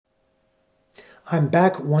I'm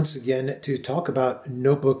back once again to talk about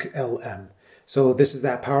NotebookLM. So this is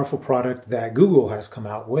that powerful product that Google has come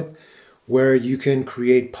out with where you can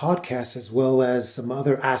create podcasts as well as some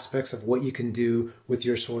other aspects of what you can do with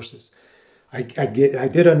your sources. I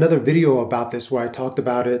did another video about this where I talked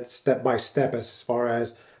about it step by step as far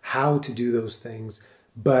as how to do those things.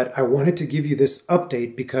 But I wanted to give you this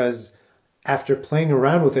update because after playing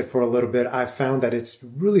around with it for a little bit, I found that it's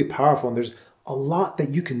really powerful and there's a lot that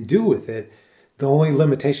you can do with it. The only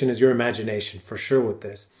limitation is your imagination for sure with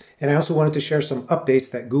this. And I also wanted to share some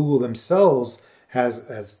updates that Google themselves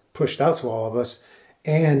has pushed out to all of us.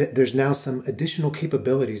 And there's now some additional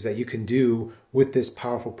capabilities that you can do with this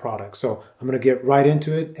powerful product. So I'm going to get right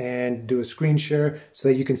into it and do a screen share so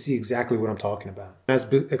that you can see exactly what I'm talking about.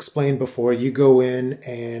 As explained before, you go in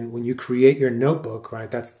and when you create your notebook, right,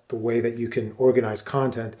 that's the way that you can organize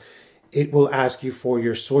content. It will ask you for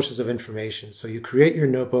your sources of information. So you create your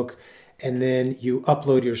notebook and then you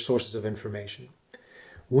upload your sources of information.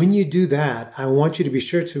 When you do that, I want you to be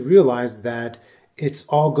sure to realize that it's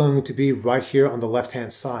all going to be right here on the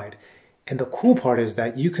left-hand side. And the cool part is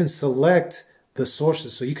that you can select the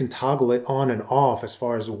sources, so you can toggle it on and off as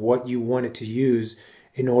far as what you want it to use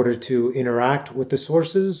in order to interact with the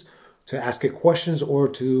sources, to ask it questions, or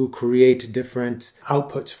to create different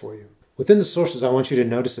outputs for you. Within the sources, I want you to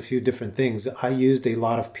notice a few different things. I used a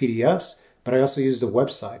lot of PDFs, but I also used a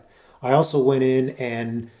website. I also went in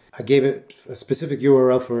and I gave it a specific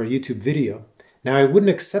URL for a YouTube video. Now, I wouldn't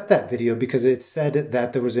accept that video because it said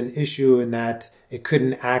that there was an issue in that it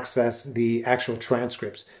couldn't access the actual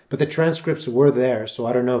transcripts. But the transcripts were there, so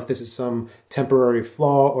I don't know if this is some temporary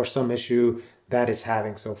flaw or some issue that it's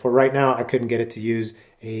having. So for right now, I couldn't get it to use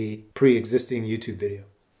a pre-existing YouTube video.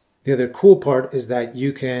 The other cool part is that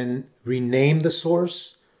you can rename the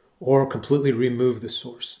source or completely remove the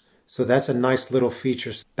source. So that's a nice little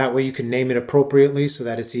feature. That way you can name it appropriately so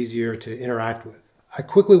that it's easier to interact with. I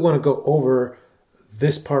quickly want to go over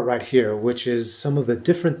this part right here, which is some of the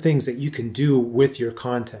different things that you can do with your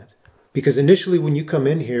content. Because initially when you come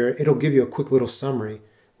in here, it'll give you a quick little summary,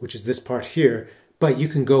 which is this part here, but you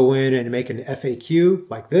can go in and make an FAQ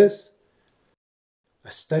like this,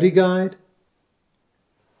 a study guide.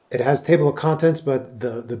 It has table of contents, but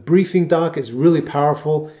the briefing doc is really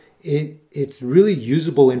powerful. It's really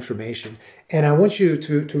usable information. And I want you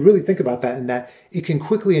to really think about that, and that it can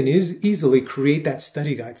quickly and easily create that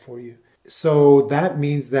study guide for you. So that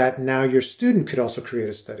means that now your student could also create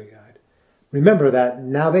a study guide. Remember that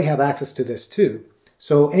now they have access to this too.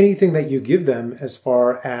 So anything that you give them as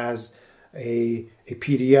far as a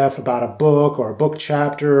PDF about a book or a book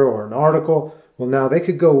chapter or an article, well, now they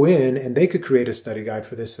could go in and they could create a study guide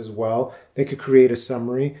for this as well. They could create a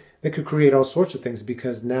summary. They could create all sorts of things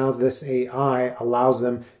because now this AI allows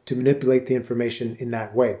them to manipulate the information in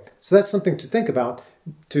that way. So that's something to think about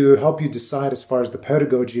to help you decide as far as the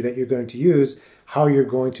pedagogy that you're going to use, how you're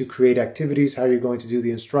going to create activities, how you're going to do the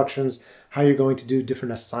instructions, how you're going to do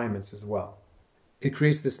different assignments as well. It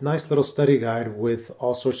creates this nice little study guide with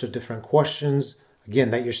all sorts of different questions, again,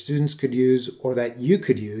 that your students could use or that you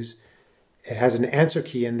could use. It has an answer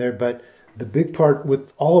key in there, but the big part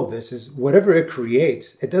with all of this is whatever it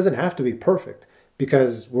creates, it doesn't have to be perfect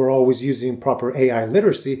because we're always using proper AI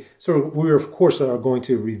literacy. So we, of course, are going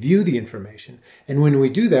to review the information. And when we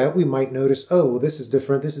do that, we might notice, oh, well, this is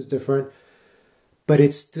different. But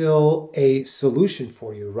it's still a solution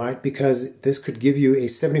for you, right? Because this could give you a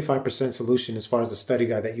 75% solution as far as the study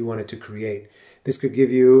guide that you wanted to create. This could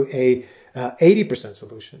give you a 80%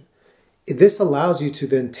 solution. This allows you to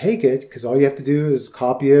then take it, because all you have to do is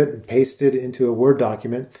copy it and paste it into a Word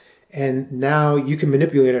document, and now you can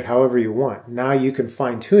manipulate it however you want. Now you can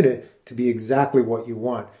fine-tune it to be exactly what you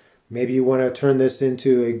want. Maybe you want to turn this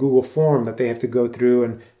into a Google form that they have to go through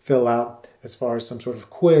and fill out as far as some sort of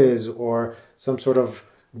quiz or some sort of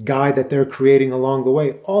guide that they're creating along the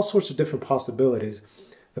way. All sorts of different possibilities.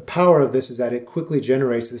 The power of this is that it quickly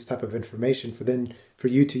generates this type of information for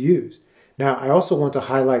you to use. Now, I also want to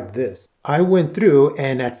highlight this. I went through,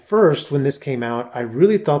 and at first when this came out, I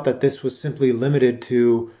really thought that this was simply limited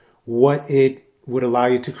to what it would allow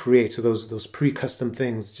you to create. So those pre-custom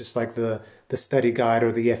things, just like the study guide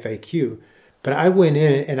or the FAQ. But I went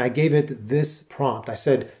in and I gave it this prompt. I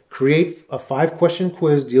said, create a 5-question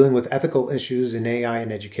quiz dealing with ethical issues in AI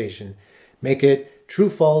and education. Make it true,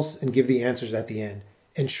 false, and give the answers at the end.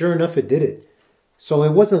 And sure enough, it did it. So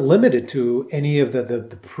it wasn't limited to any of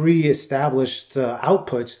the pre-established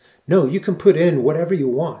outputs. No, you can put in whatever you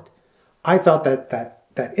want. I thought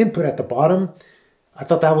that input at the bottom, I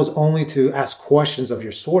thought that was only to ask questions of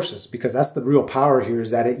your sources, because that's the real power here,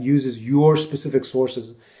 is that it uses your specific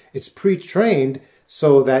sources. It's pre-trained,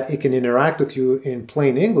 so that it can interact with you in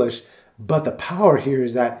plain English. But the power here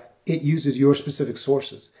is that it uses your specific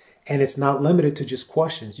sources. And it's not limited to just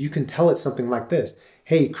questions. You can tell it something like this.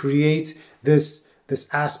 Hey, create this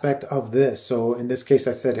aspect of this. So in this case,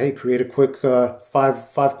 I said, hey, create a quick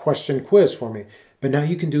five question quiz for me. But now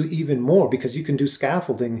you can do even more because you can do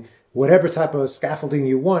scaffolding, whatever type of scaffolding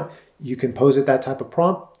you want. You can pose it that type of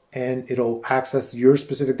prompt and it'll access your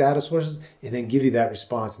specific data sources and then give you that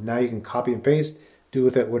response. And now you can copy and paste, do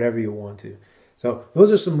with it whatever you want to. So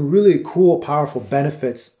those are some really cool, powerful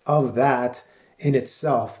benefits of that in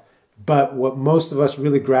itself. But what most of us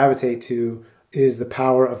really gravitate to is the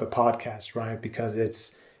power of the podcast, right? Because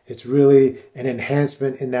it's really an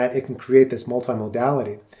enhancement in that it can create this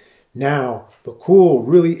multimodality. Now, the cool,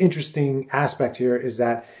 really interesting aspect here is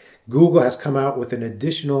that Google has come out with an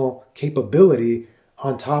additional capability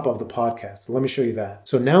on top of the podcast. So let me show you that.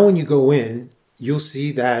 So now when you go in, you'll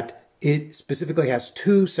see that it specifically has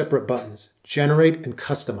two separate buttons, Generate and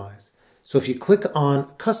Customize. So if you click on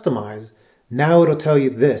Customize, now it'll tell you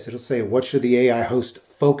this. It'll say, what should the AI host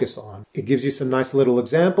focus on? It gives you some nice little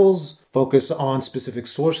examples. Focus on specific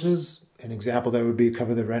sources. An example that would be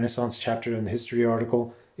cover the Renaissance chapter in the history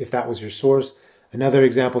article, if that was your source. Another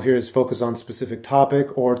example here is focus on specific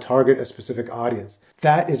topic or target a specific audience.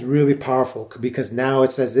 That is really powerful because now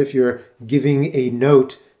it's as if you're giving a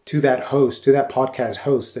note to that host, to that podcast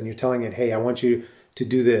host, and you're telling it, hey, I want you to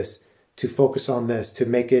do this, to focus on this, to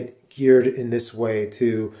make it geared in this way,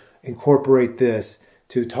 to incorporate this,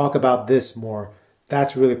 to talk about this more.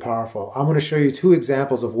 That's really powerful. I'm going to show you two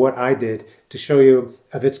examples of what I did to show you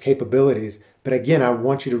of its capabilities. But again, I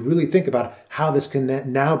want you to really think about how this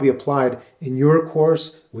can now be applied in your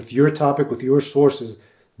course, with your topic, with your sources.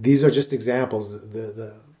 These are just examples.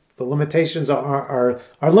 The limitations are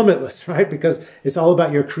limitless, right? Because it's all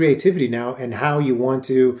about your creativity now and how you want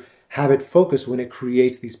to have it focus when it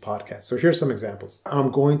creates these podcasts. So here's some examples.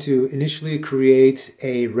 I'm going to initially create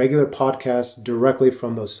a regular podcast directly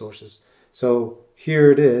from those sources. So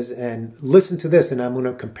here it is, and listen to this, and I'm going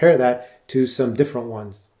to compare that to some different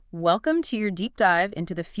ones. Welcome to your deep dive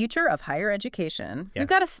into the future of higher education. Yeah. We've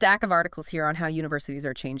got a stack of articles here on how universities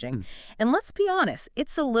are changing. And let's be honest,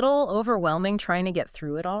 it's a little overwhelming trying to get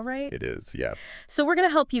through it all, right? It is, yeah. So we're going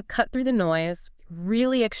to help you cut through the noise,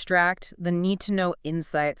 really extract the need-to-know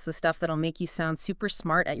insights, the stuff that'll make you sound super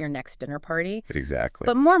smart at your next dinner party. Exactly.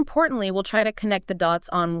 But more importantly, we'll try to connect the dots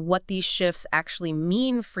on what these shifts actually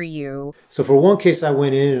mean for you. So for one case, I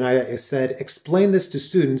went in and I said, explain this to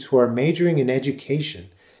students who are majoring in education.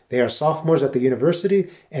 They are sophomores at the university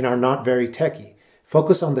and are not very techy.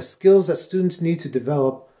 Focus on the skills that students need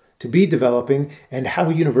to be developing and how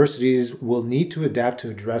universities will need to adapt to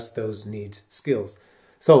address those needs, skills.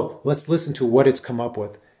 So let's listen to what it's come up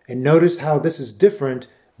with and notice how this is different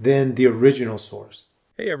than the original source.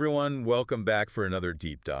 Hey everyone, welcome back for another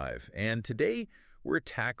deep dive. And today we're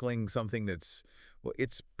tackling something that's, well,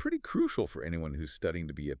 it's pretty crucial for anyone who's studying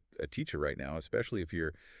to be a teacher right now, especially if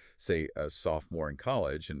you're, say, a sophomore in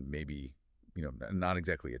college and maybe, not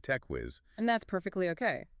exactly a tech whiz. And that's perfectly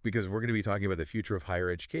okay. Because we're going to be talking about the future of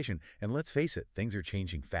higher education. And let's face it, things are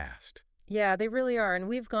changing fast. Yeah, they really are. And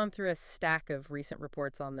we've gone through a stack of recent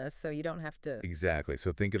reports on this, so you don't have to... Exactly.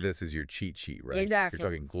 So think of this as your cheat sheet, right? Exactly.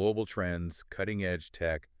 You're talking global trends, cutting edge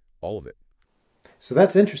tech, all of it. So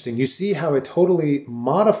that's interesting. You see how it totally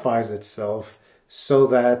modifies itself so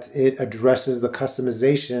that it addresses the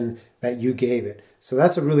customization that you gave it. So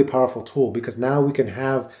that's a really powerful tool because now we can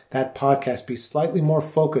have that podcast be slightly more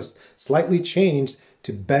focused, slightly changed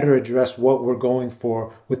to better address what we're going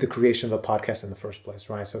for with the creation of the podcast in the first place,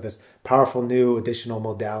 right? So this powerful new additional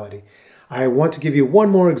modality. I want to give you one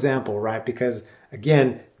more example, right? Because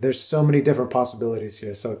again, there's so many different possibilities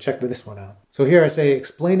here. So check this one out. So here I say,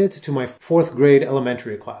 explain it to my 4th grade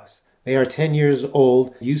elementary class. They are 10 years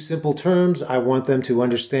old. Use simple terms. I want them to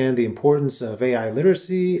understand the importance of AI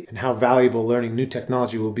literacy and how valuable learning new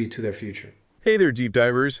technology will be to their future. Hey there, deep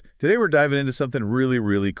divers. Today we're diving into something really,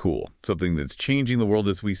 really cool, something that's changing the world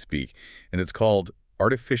as we speak, and it's called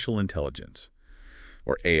artificial intelligence,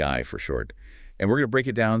 or AI for short. And we're going to break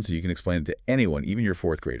it down so you can explain it to anyone, even your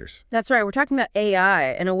 4th graders. That's right. We're talking about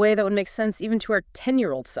AI in a way that would make sense even to our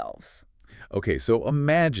 10-year-old selves. Okay, so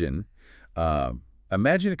imagine a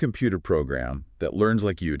computer program that learns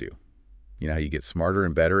like you do. You know how you get smarter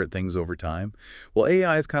and better at things over time? Well,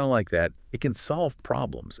 AI is kind of like that. It can solve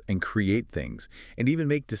problems and create things and even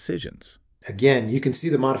make decisions. Again, you can see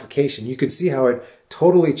the modification. You can see how it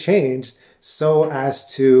totally changed so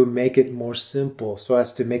as to make it more simple, so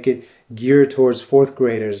as to make it geared towards 4th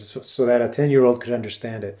graders so that a 10-year-old could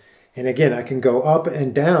understand it. And again, I can go up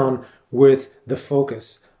and down with the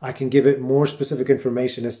focus. I can give it more specific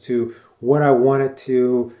information as to what I want it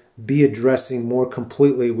to be addressing more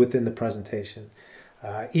completely within the presentation.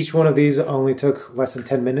 Each one of these only took less than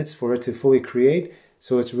 10 minutes for it to fully create,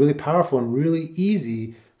 so it's really powerful and really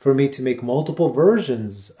easy for me to make multiple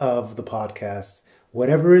versions of the podcast,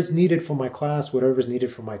 whatever is needed for my class, whatever is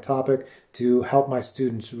needed for my topic, to help my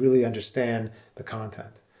students really understand the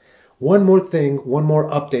content. One more thing, one more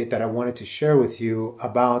update that I wanted to share with you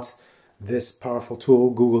about this powerful tool,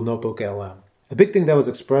 Google NotebookLM. A big thing that was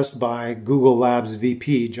expressed by Google Labs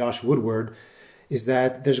VP, Josh Woodward, is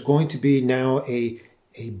that there's going to be now a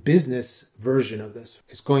business version of this.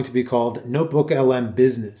 It's going to be called NotebookLM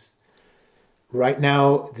Business. Right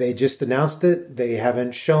now, they just announced it. They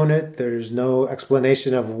haven't shown it. There's no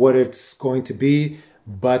explanation of what it's going to be,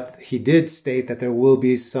 but he did state that there will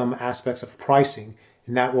be some aspects of pricing,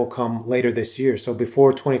 and that will come later this year. So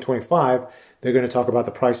before 2025, they're going to talk about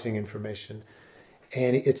the pricing information.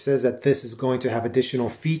 And it says that this is going to have additional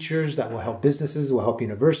features that will help businesses, will help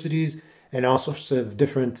universities, and all sorts of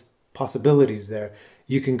different possibilities there.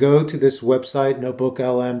 You can go to this website,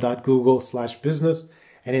 notebooklm.google/business,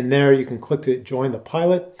 and in there you can click to join the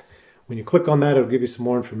pilot. When you click on that, it'll give you some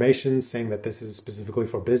more information saying that this is specifically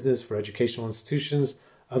for business, for educational institutions,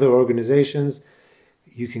 other organizations.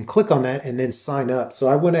 You can click on that and then sign up. So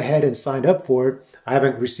I went ahead and signed up for it. I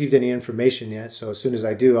haven't received any information yet, so as soon as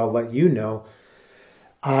I do, I'll let you know.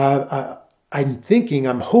 I'm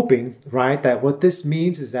hoping, right, that what this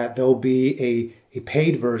means is that there'll be a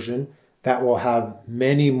paid version that will have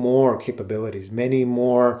many more capabilities, many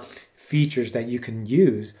more features that you can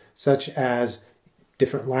use, such as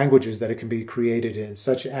different languages that it can be created in,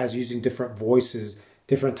 such as using different voices,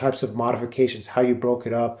 different types of modifications, how you broke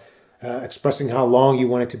it up, expressing how long you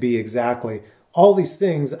want it to be exactly. All these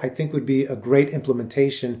things I think would be a great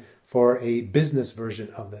implementation for a business version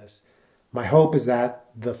of this. My hope is that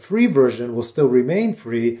the free version will still remain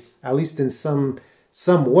free, at least in some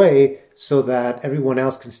way, so that everyone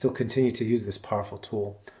else can still continue to use this powerful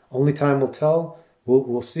tool. Only time will tell.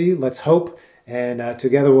 We'll see. Let's hope. And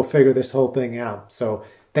together we'll figure this whole thing out. So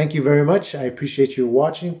thank you very much. I appreciate you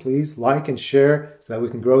watching. Please like and share so that we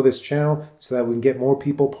can grow this channel, so that we can get more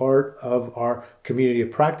people part of our community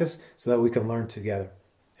of practice, so that we can learn together.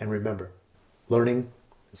 And remember, learning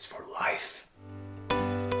is for life.